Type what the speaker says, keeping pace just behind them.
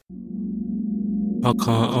I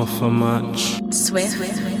can't offer much, Swift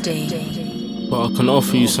D. but I can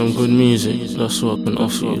offer you some good music. That's what I can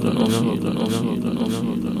offer you.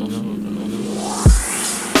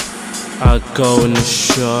 I go in the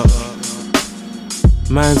shop,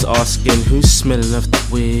 man's asking who's smelling of the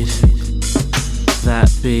weed. That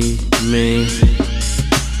be me.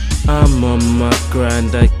 I'm on my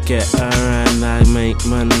grind, I get around, I make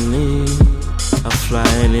money. I fly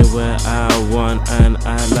anywhere I want and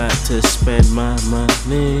I like to spend my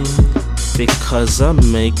money, because I'm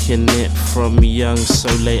making it from young, so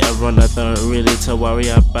later on I don't really to worry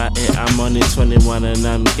about it. I'm only 21 and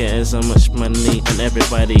I'm getting so much money, and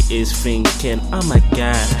everybody is thinking, oh my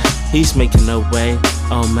god, he's making a way,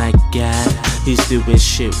 oh my god, he's doing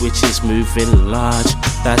shit which is moving large.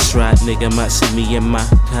 That's right, nigga, might see me in my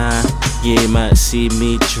car, yeah, might see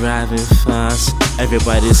me driving fast.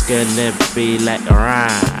 Everybody's gonna be like, rah,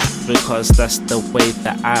 because that's the way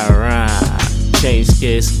that I ride. Change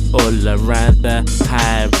gears all around the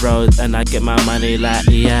high road, and I get my money like,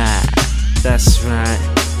 yeah, that's right,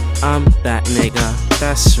 I'm that nigga,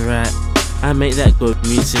 that's right. I make that good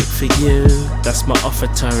music for you. That's my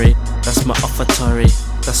offertory, that's my offertory,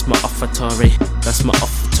 that's my offertory, that's my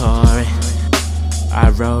offertory. I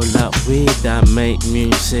roll up weed, I make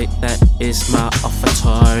music, that is my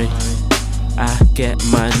offertory. I get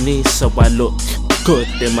money so I look good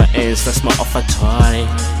in my ends, that's my offertory.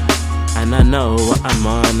 And I know what I'm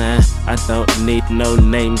on, I don't need no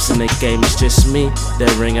names in the game, it's just me.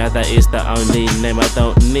 The ringer, that is the only name, I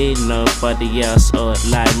don't need nobody else. All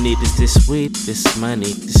I need is this weed, this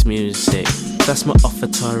money, this music. That's my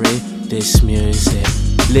offertory, this music.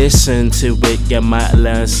 Listen to it, you might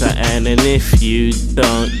learn something, and if you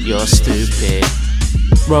don't, you're stupid.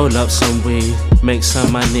 Roll up some weed, make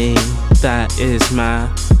some money, that is my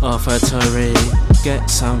offertory. Get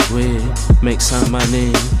some weed, make some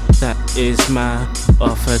money, that is my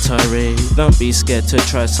offertory. Don't be scared to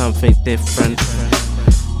try something different.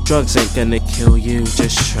 Drugs ain't gonna kill you,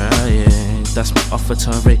 just try it. That's my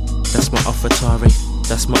offertory, that's my offertory,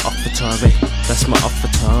 that's my offertory, that's my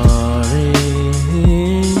offertory.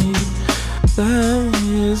 That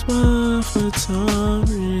is my offertory.